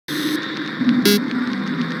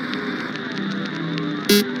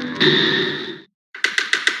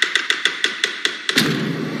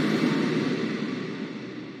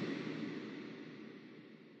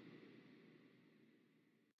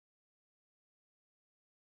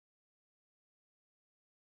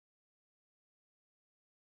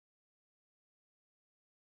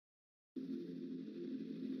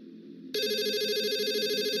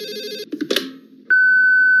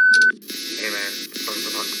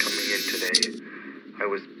I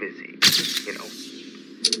was busy, you know.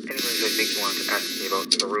 Anyways, I think you wanted to ask me about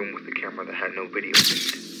the room with the camera that had no video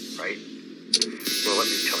feed, right? Well, let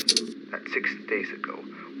me tell you, that 6 days ago,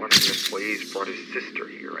 one of the employees brought his sister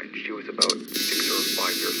here, and she was about 6 or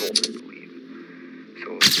 5 years old, I believe.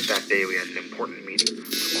 So that day we had an important meeting,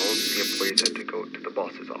 so all of the employees had to go to the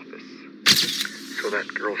boss's office. So that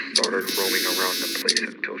girl started roaming around the place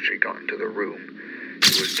until she got into the room.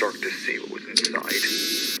 It was dark to see what was inside,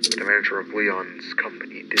 but the manager of Leon's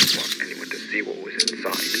company didn't want anyone to see what was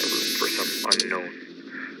inside the room for some unknown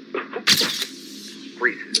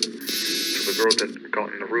reason. So the girl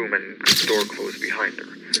got in the room and the door closed behind her,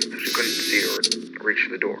 so she couldn't see or reach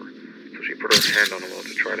the door. So she put her hand on the wall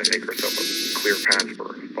to try to make herself a clear path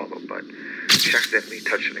for her to follow, but she accidentally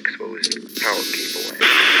touched an exposed power cable and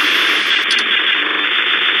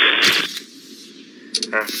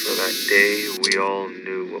after that day, we all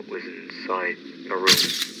knew what was inside the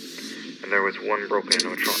room, and there was one broken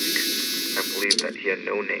animatronic. I believe that he had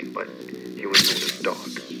no name, but he was known as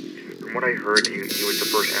Dog. From what I heard, he was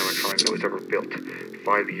the first animatronic that was ever built,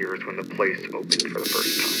 5 years when the place opened for the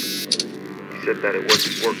first time. He said that it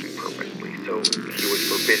wasn't working perfectly, so he was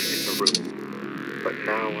forbidden in the room. But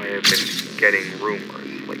now I have been getting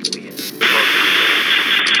rumors lately.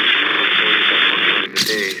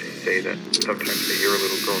 They say that sometimes they hear a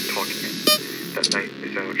little girl talking, and that night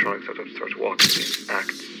this animatronic sometimes starts walking and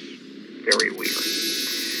acts very weird.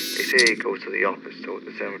 They say it goes to the office, so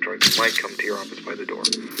this animatronic might come to your office by the door.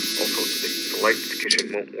 Also, the lights in the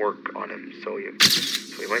kitchen won't work on him, so you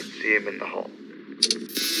might see him in the hall. I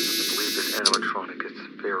believe this animatronic is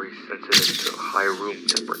very sensitive to high room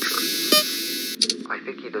temperature. I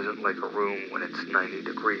think he doesn't like a room when it's 90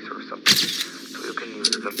 degrees or something, so you can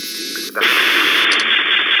use them.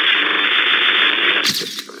 That's it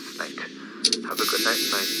for this night. Have a good night,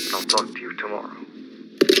 and I'll talk to you tomorrow.